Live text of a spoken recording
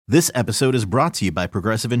This episode is brought to you by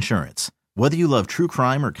Progressive Insurance. Whether you love true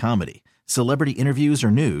crime or comedy, celebrity interviews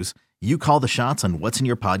or news, you call the shots on what's in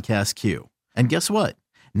your podcast queue. And guess what?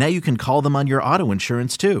 Now you can call them on your auto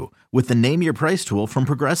insurance too with the Name Your Price tool from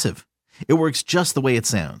Progressive. It works just the way it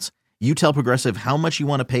sounds. You tell Progressive how much you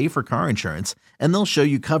want to pay for car insurance, and they'll show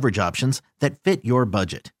you coverage options that fit your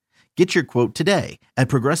budget. Get your quote today at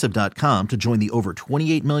Progressive.com to join the over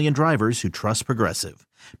 28 million drivers who trust Progressive.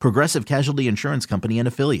 Progressive Casualty Insurance Company and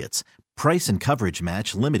Affiliates. Price and coverage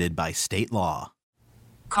match limited by state law.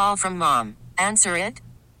 Call from mom. Answer it.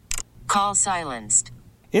 Call silenced.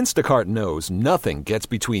 Instacart knows nothing gets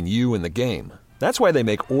between you and the game. That's why they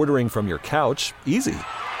make ordering from your couch easy.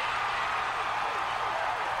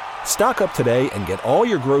 Stock up today and get all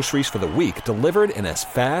your groceries for the week delivered in as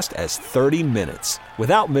fast as 30 minutes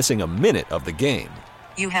without missing a minute of the game.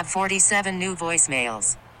 You have 47 new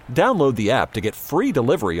voicemails. Download the app to get free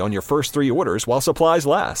delivery on your first 3 orders while supplies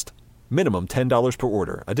last. Minimum $10 per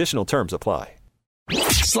order. Additional terms apply.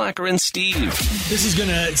 Slacker and Steve. This is going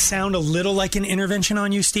to sound a little like an intervention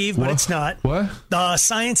on you, Steve, but it's not. What?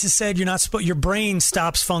 Science has said your brain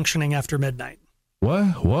stops functioning after midnight.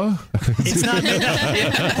 What? It's not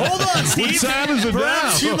midnight. Hold on, Steve. What time is it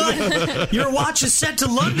now? Your watch is set to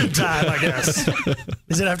London time, I guess.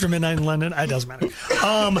 Is it after midnight in London? It doesn't matter.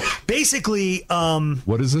 Basically,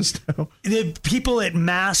 what is this now? The people at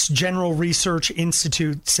Mass General Research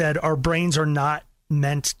Institute said our brains are not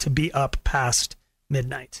meant to be up past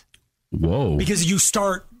midnight. Whoa. Because you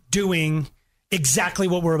start doing exactly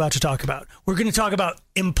what we're about to talk about. We're going to talk about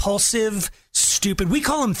impulsive, stupid, we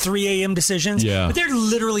call them 3 a.m. decisions, but they're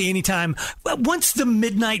literally any time. Once the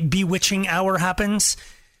midnight bewitching hour happens,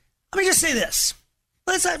 let me just say this.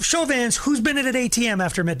 Let's have show of hands. Who's been at an ATM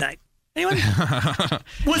after midnight? Anyone?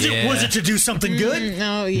 Was it to do something good?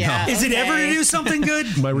 No, yeah. Is it ever to do something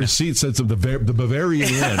good? My receipt says the Bavarian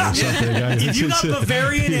Inn or something. If you got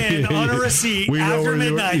Bavarian Inn on a receipt after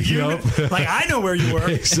midnight, like I know where you were.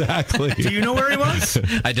 Exactly. Do you know where he was?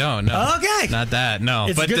 I don't know. Okay. Not that, no.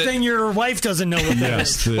 It's a good thing your wife doesn't know what that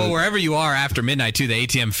is. Well, wherever you are after midnight, too, the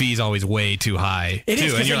ATM fee is always way too high. It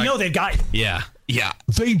is because they know they've got you. Yeah. Yeah.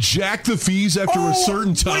 They jack the fees after a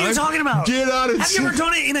certain time. What are you talking about? Get out of here. Have you ever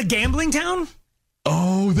done it in a gambling town?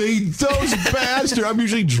 Oh, those bastards. I'm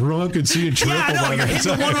usually drunk and seeing triple by that time. You're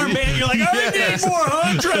hitting the one-arm band. You're like, I need more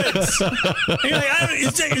hundreds.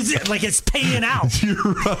 And you're like, it's paying out. You're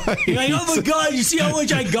right. You're like, oh my God, you see how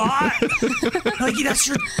much I got? Like, that's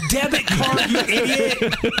your debit card, you idiot.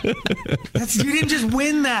 You didn't just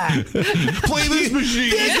win that. Play this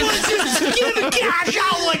machine. This was just giving cash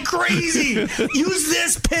out like crazy. Use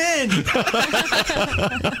this pin.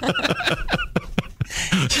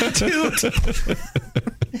 Dude,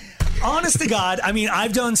 honest to God, I mean,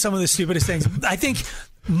 I've done some of the stupidest things. I think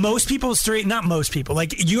most people's not most people,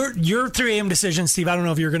 like your 3 a.m. decisions, Steve, I don't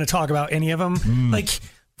know if you're going to talk about any of them. I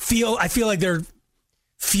feel like they're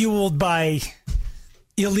fueled by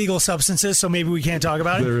illegal substances, so maybe we can't talk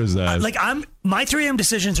about it. There is that. My 3 a.m.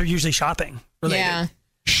 decisions are usually shopping related. Yeah.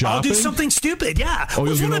 Shopping? I'll do something stupid, yeah. Oh,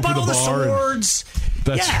 you'll when I get bought over all the the bar swords.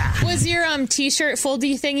 Yeah. Was your t-shirt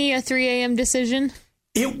foldy thingy a 3 a.m. decision?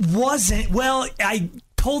 It wasn't. Well, I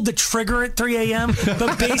pulled the trigger at 3 a.m.,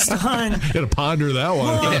 but based on... You got to ponder that one.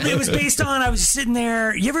 Well, it was based on, I was sitting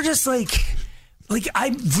there. You ever just like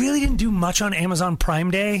I really didn't do much on Amazon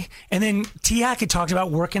Prime Day. And then T-Hack had talked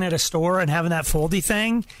about working at a store and having that foldy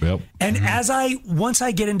thing. Yep. And once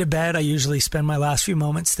I get into bed, I usually spend my last few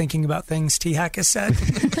moments thinking about things T-Hack has said.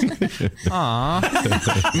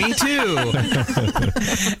 Aw. Me too.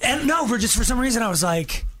 And no, for some reason I was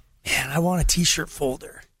like, man, I want a t-shirt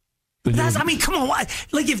folder. I mean, come on.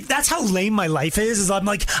 Like, if that's how lame my life is I'm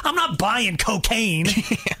like, I'm not buying cocaine.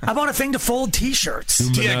 I bought a thing to fold t-shirts.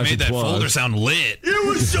 T-Hack made that folder sound lit. It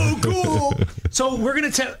was so cool. So we're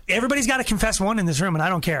going to everybody's got to confess one in this room, and I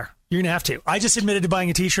don't care. You're going to have to. I just admitted to buying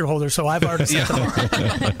a t-shirt holder, so I've already said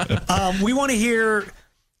that. We want to hear,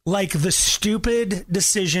 like, the stupid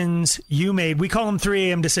decisions you made. We call them 3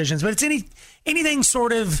 a.m. decisions, but it's anything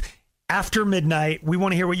sort of after midnight. We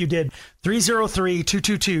want to hear what you did.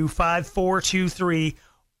 303-222-5423,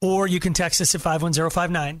 or you can text us at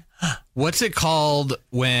 51059. What's it called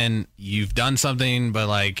when you've done something but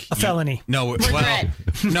like a felony? No, when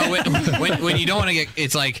you don't want to get,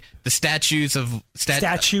 it's like the statute of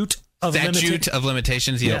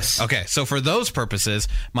limitations. Yes. Okay, so for those purposes,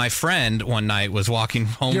 my friend one night was walking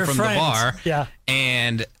home from the bar. Yeah.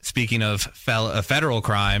 And speaking of federal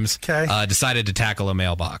crimes, decided to tackle a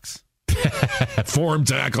mailbox. Form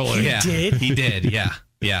tackling. Yeah, he did. Yeah.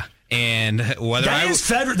 And whether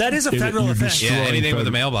that is a federal offense. Yeah, anything with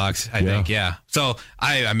a mailbox, I think, yeah. So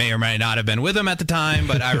I may or may not have been with him at the time,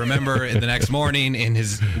 but I remember the next morning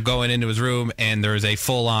going into his room, and there was a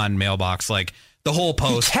full-on mailbox, like the whole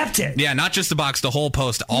post. He kept it. Yeah, not just the box, the whole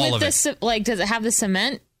post, all of it. Like, does it have the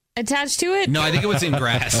cement attached to it? No, I think it was in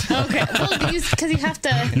grass. Okay, well, because you have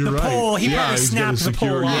to. You're right. Pole, he probably he's snapped gotta the pole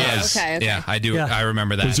secure- off. Yes. Okay. Yeah, I do. Yeah. I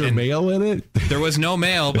remember that. Was there And mail in it? there was no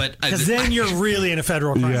mail, but Because then you're really in a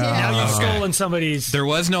federal crime. Yeah. Now you've Okay. stolen somebody's. there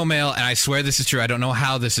was no mail, and I swear this is true. I don't know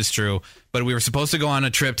how this is true, but we were supposed to go on a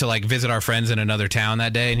trip to like visit our friends in another town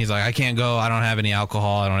that day, and he's like, I can't go. I don't have any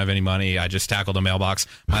alcohol. I don't have any money. I just tackled a mailbox.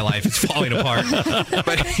 My life is falling apart.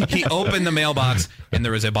 But he opened the mailbox, and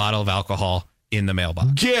there was a bottle of alcohol in the mailbox.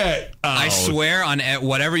 Get out. I swear on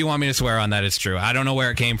whatever you want me to swear on that is true. I don't know where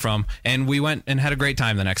it came from, and we went and had a great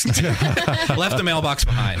time the next night. Left the mailbox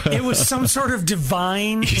behind. It was some sort of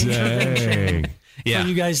divine intervention Dang. Yeah, for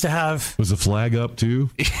you guys to have. Was the flag up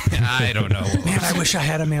too? I don't know. Man, I wish I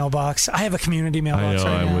had a mailbox. I have a community I mailbox know.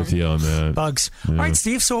 right I'm now. with you on that. Bugs. All right,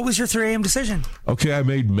 Steve. So what was your 3 a.m. decision? Okay, I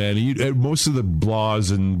made many. Most of the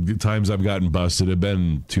laws and times I've gotten busted have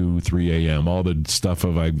been 2, 3 a.m. All the stuff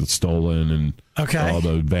I've stolen and all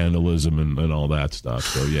the vandalism and all that stuff.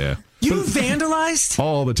 So yeah. You vandalized?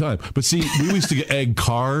 All the time. But see, we used to egg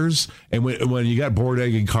cars, and when you got bored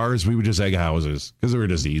egging cars, we would just egg houses because they were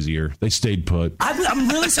just easier. They stayed put. I'm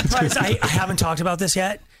really surprised. I haven't talked about this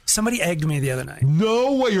yet. Somebody egged me the other night.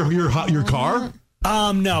 No way, your car?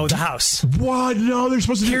 No, the house. What? No, they're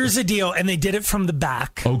supposed to. Here's the deal, and they did it from the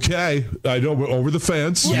back. Okay, I know, over the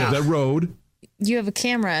fence. Yeah. That road. You have a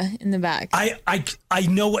camera in the back. I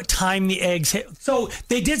know what time the eggs hit. So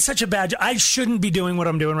they did such a bad job. I shouldn't be doing what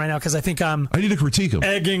I'm doing right now because I think I'm I need to critique them.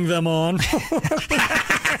 egging them on.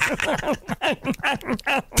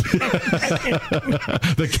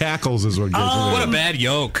 The cackles is what gets What a bad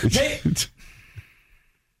yoke. Because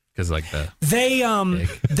like the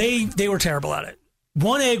They were terrible at it.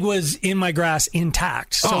 One egg was in my grass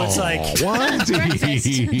intact. So it's like, what?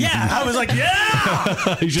 yeah, I was like,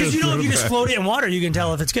 yeah. Because you know, if you just float it in water, you can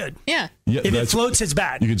tell if it's good. Yeah. Yeah, If it floats, it's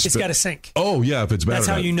bad. It's spit- got to sink. Oh yeah, if it's bad. That's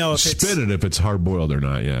or how not. you know if it's- spin it if it's hard boiled or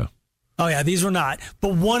not. Yeah, Oh, yeah, these were not.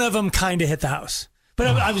 But one of them kind of hit the house. But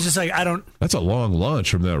I was just like, I don't. that's a long launch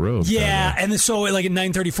from that road. Yeah, and so like at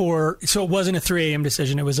 9:34, so it wasn't a 3 a.m.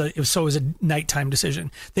 decision. It was a nighttime decision.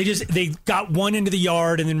 They got one into the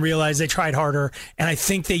yard and then realized they tried harder, and I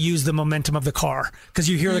think they used the momentum of the car because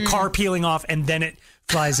you hear the car peeling off and then it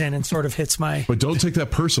flies in and sort of hits my. But don't take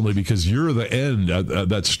that personally because you're the end.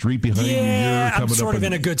 That street behind you. Yeah, You're I'm coming sort up of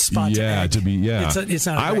in a good spot. Yeah, to be. It's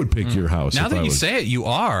not. I would pick your house. now if that I you was. say it, you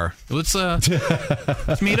are. Let's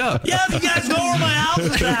meet up. Yeah, if you guys know where my house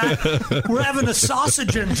is at, we're having a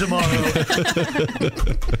sausage in tomorrow.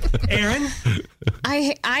 Aaron,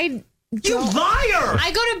 you liar!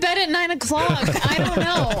 I go to bed at 9 o'clock. I don't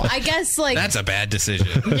know. I guess like That's a bad decision.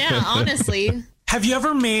 yeah. Honestly, Have you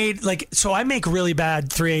ever made so I make really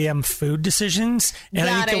bad 3 a.m. food decisions, and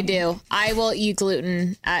I do. I will eat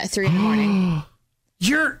gluten at 3 in the morning.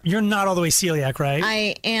 You're not all the way celiac, right?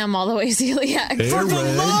 I am all the way celiac. For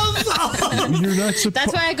the love You're not supposed.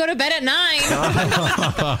 That's why I go to bed at 9.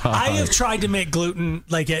 I have tried to make gluten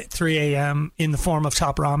like at 3 a.m. in the form of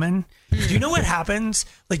top ramen. Do you know what happens?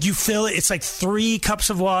 Like you fill it, it's like 3 cups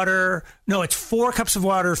of water. No, it's 4 cups of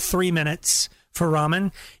water, 3 minutes for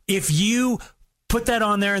ramen. If you put that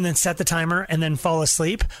on there and then set the timer and then fall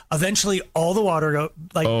asleep, eventually all the water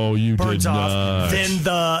burns off. Then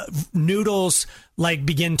the noodles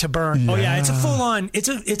begin to burn. Yeah. Oh yeah, it's a full on. It's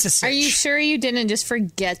a cinch. Are you sure you didn't just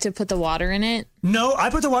forget to put the water in it? No, I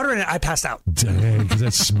put the water in it. I passed out. Dang, because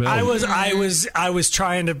that smell. I was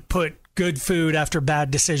trying to put good food after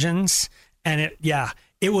bad decisions, and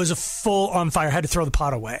it was a full on fire. I had to throw the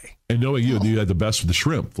pot away. And knowing you had the best of the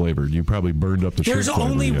shrimp flavor. You probably burned up the There's shrimp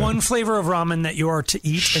flavor. only one flavor of ramen that you are to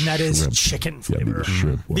eat, and that is chicken flavor. the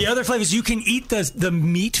shrimp one. The other flavors, you can eat the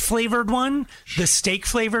meat flavored one, the steak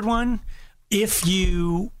flavored one, if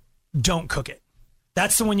you don't cook it.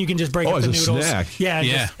 That's the one you can just break up as the a noodles. snack.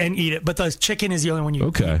 Yeah. And eat it. But the chicken is the only one you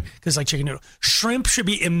can eat. Because it's like chicken noodle. Shrimp should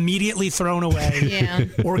be immediately thrown away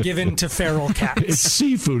or given to feral cats. It's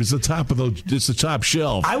seafood. It's the top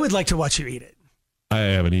shelf. I would like to watch you eat it. I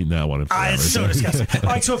haven't eaten that one in forever. It's so disgusting. All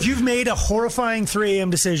right, so if you've made a horrifying 3 a.m.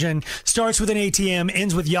 decision, starts with an ATM,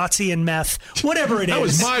 ends with Yahtzee and meth, whatever it is. That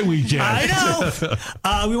was my weekend. I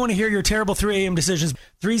know. We want to hear your terrible 3 a.m. decisions.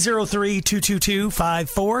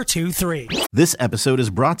 303-222-5423. This episode is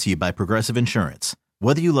brought to you by Progressive Insurance.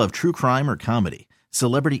 Whether you love true crime or comedy,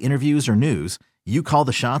 celebrity interviews or news, you call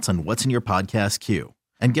the shots on what's in your podcast queue.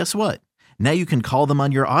 And guess what? Now you can call them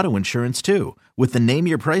on your auto insurance too with the Name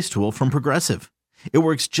Your Price tool from Progressive. It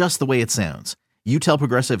works just the way it sounds. You tell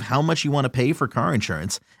Progressive how much you want to pay for car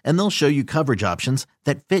insurance, and they'll show you coverage options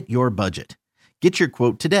that fit your budget. Get your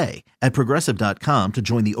quote today at Progressive.com to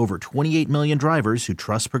join the over 28 million drivers who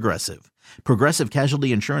trust Progressive. Progressive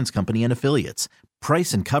Casualty Insurance Company and Affiliates.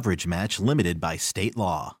 Price and coverage match limited by state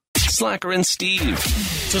law. Slacker and Steve.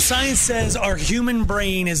 So science says our human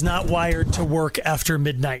brain is not wired to work after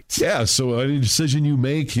midnight. Yeah, so any decision you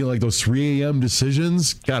make, like those 3 a.m.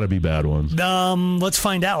 decisions, gotta be bad ones. Let's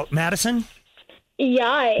find out. Madison?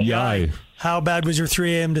 Yay. How bad was your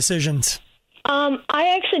 3 a.m. decisions?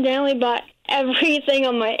 I accidentally bought everything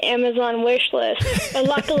on my Amazon wish list, but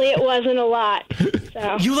luckily it wasn't a lot.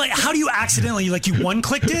 So how do you accidentally you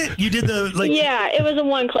one-clicked it? You did Yeah, it was a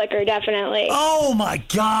one-clicker, definitely. Oh my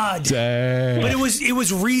God. Dang. But it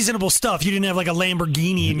was reasonable stuff. You didn't have like a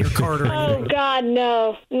Lamborghini in your cart or anything. Oh God,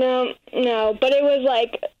 no. But it was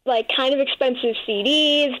like kind of expensive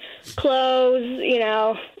CDs, clothes,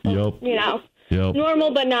 Yep.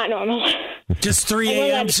 Normal but not normal. Just 3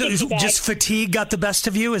 a.m. So just fatigue got the best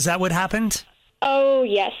of you? Is that what happened? Oh,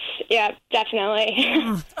 yes. Yeah, definitely.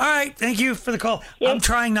 All right. Thank you for the call. Yep. I'm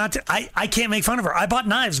trying not to. I can't make fun of her. I bought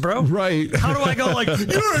knives, bro. Right. How do I go like,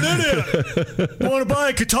 you're an idiot. You want to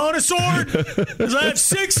buy a katana sword? Because I have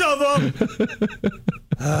 6 of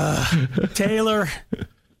them. Taylor.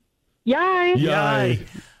 Yay.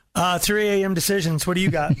 3 a.m. decisions. What do you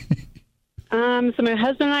got? So my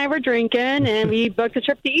husband and I were drinking, and we booked a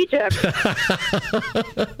trip to Egypt.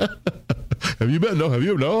 Have you been? No. Have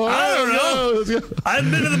you? No. I don't know. I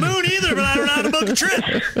haven't been to the moon either, but I don't know how to book a trip.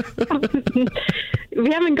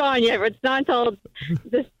 We haven't gone yet. It's not until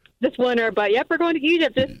this winter, but yep, we're going to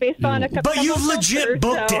Egypt just based on a couple. But you've legit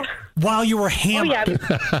booked it while you were hammered.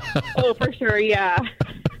 Oh yeah. Oh, for sure. Yeah.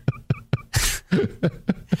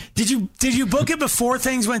 Did you book it before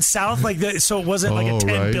things went south so it wasn't like a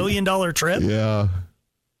 $10 billion trip? Yeah.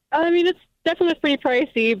 I mean, it's definitely pretty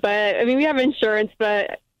pricey, but I mean, we have insurance,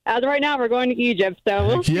 but as of right now, we're going to Egypt, so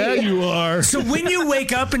we'll see. Yeah, you are. So when you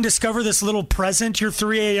wake up and discover this little present your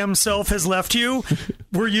 3 a.m. self has left you,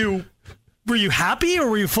 were you happy or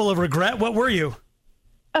were you full of regret? What were you?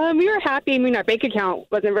 We were happy. I mean, our bank account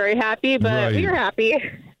wasn't very happy, but we were happy.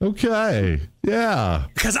 Okay. Yeah.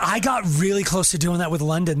 Because I got really close to doing that with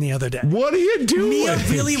London the other day. What are you doing? Mia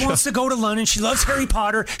really wants to go to London. She loves Harry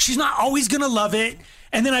Potter. She's not always going to love it.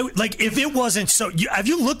 And then if it wasn't have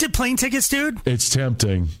you looked at plane tickets, dude? It's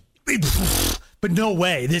tempting. But no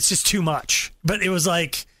way. It's just too much. But it was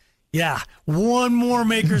one more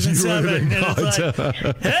Makers and 7. And it was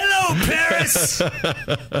hello, Paris.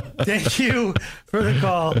 Thank you for the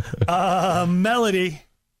call. Melody.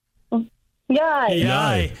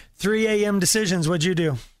 Yay. 3 a.m. decisions. What'd you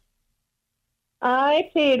do? I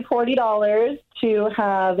paid $40 to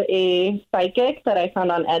have a psychic that I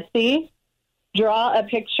found on Etsy draw a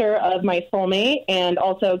picture of my soulmate and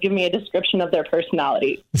also give me a description of their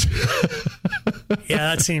personality. Yeah,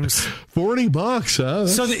 that seems $40, huh?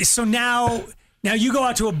 So now you go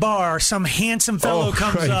out to a bar, some handsome fellow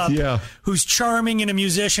comes up who's charming and a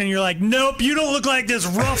musician. You're like, nope, you don't look like this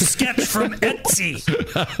rough sketch from Etsy.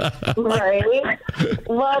 Right.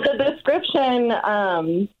 Well, the description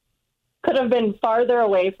could have been farther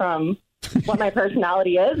away from what my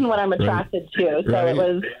personality is and what I'm attracted to. So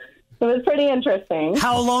it was pretty interesting.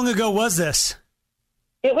 How long ago was this?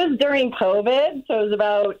 It was during COVID, so it was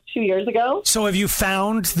about 2 years ago. So have you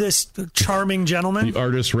found this charming gentleman? The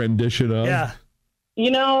artist rendition of? Yeah.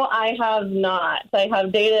 I have not.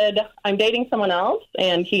 I'm dating someone else,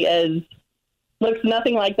 and he looks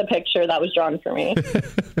nothing like the picture that was drawn for me.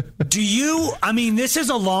 This is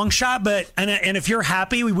a long shot, but, and if you're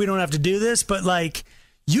happy, we don't have to do this, but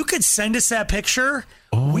you could send us that picture.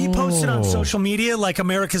 Oh. We post it on social media like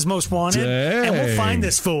America's Most Wanted, and we'll find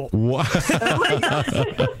this fool. Wow.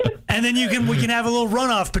 And then we can have a little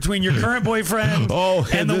runoff between your current boyfriend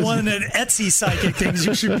and the one that Etsy psychic things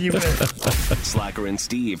you should be with. Slacker and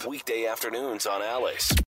Steve, weekday afternoons on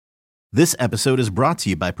Alice. This episode is brought to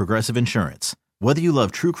you by Progressive Insurance. Whether you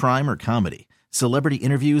love true crime or comedy, celebrity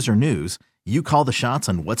interviews or news, you call the shots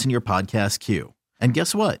on what's in your podcast queue. And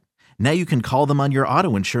guess what? Now you can call them on your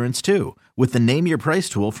auto insurance too with the Name Your Price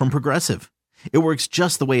tool from Progressive. It works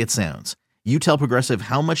just the way it sounds. You tell Progressive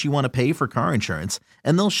how much you want to pay for car insurance,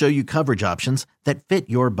 and they'll show you coverage options that fit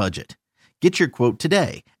your budget. Get your quote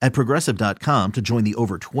today at Progressive.com to join the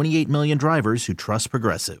over 28 million drivers who trust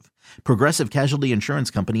Progressive. Progressive Casualty Insurance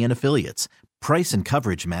Company and Affiliates. Price and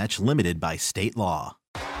coverage match limited by state law.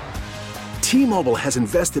 T-Mobile has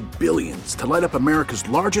invested billions to light up America's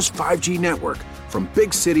largest 5G network, from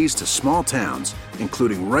big cities to small towns,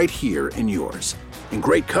 including right here in yours. And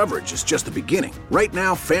great coverage is just the beginning. Right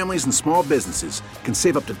now, families and small businesses can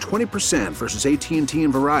save up to 20% versus AT&T and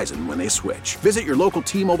Verizon when they switch. Visit your local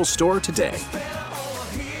T-Mobile store today.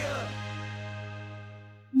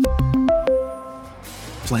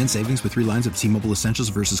 Plan savings with 3 lines of T-Mobile Essentials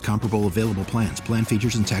versus comparable available plans. Plan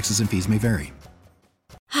features and taxes and fees may vary.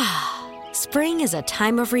 Spring is a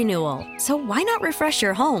time of renewal, so why not refresh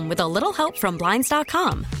your home with a little help from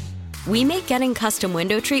Blinds.com? We make getting custom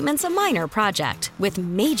window treatments a minor project with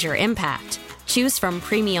major impact. Choose from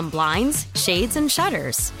premium blinds, shades, and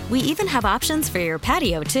shutters. We even have options for your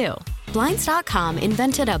patio, too. Blinds.com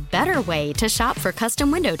invented a better way to shop for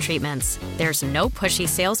custom window treatments. There's no pushy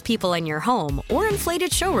salespeople in your home or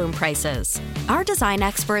inflated showroom prices. Our design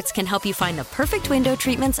experts can help you find the perfect window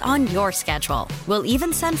treatments on your schedule. We'll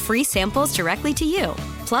even send free samples directly to you.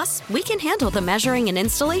 Plus, we can handle the measuring and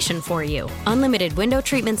installation for you. Unlimited window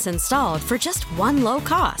treatments installed for just one low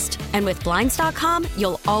cost. And with Blinds.com,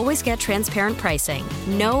 you'll always get transparent pricing.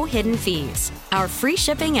 No hidden fees. Our free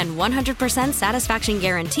shipping and 100% satisfaction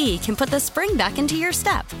guarantee can put the spring back into your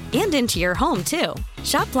step and into your home, too.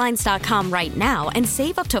 Shop Blinds.com right now and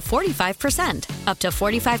save up to 45%. Up to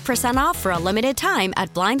 45% off for a limited time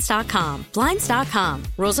at Blinds.com. Blinds.com.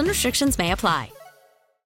 Rules and restrictions may apply.